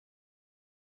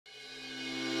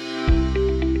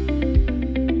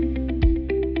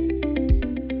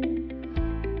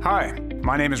Hi,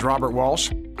 my name is Robert Walsh.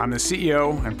 I'm the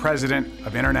CEO and President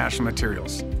of International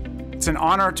Materials. It's an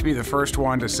honor to be the first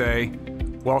one to say,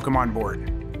 welcome on board.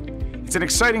 It's an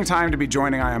exciting time to be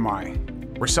joining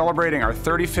IMI. We're celebrating our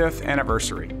 35th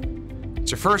anniversary.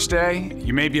 It's your first day,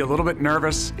 you may be a little bit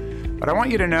nervous, but I want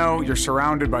you to know you're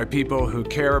surrounded by people who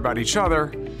care about each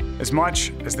other as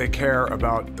much as they care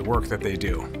about the work that they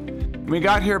do. We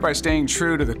got here by staying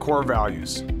true to the core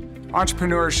values: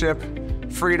 entrepreneurship,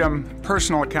 freedom,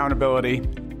 personal accountability,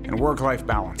 and work-life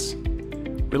balance.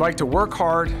 We like to work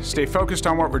hard, stay focused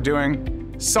on what we're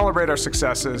doing, celebrate our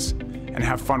successes, and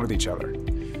have fun with each other.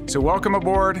 So welcome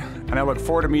aboard, and I look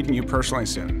forward to meeting you personally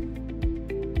soon.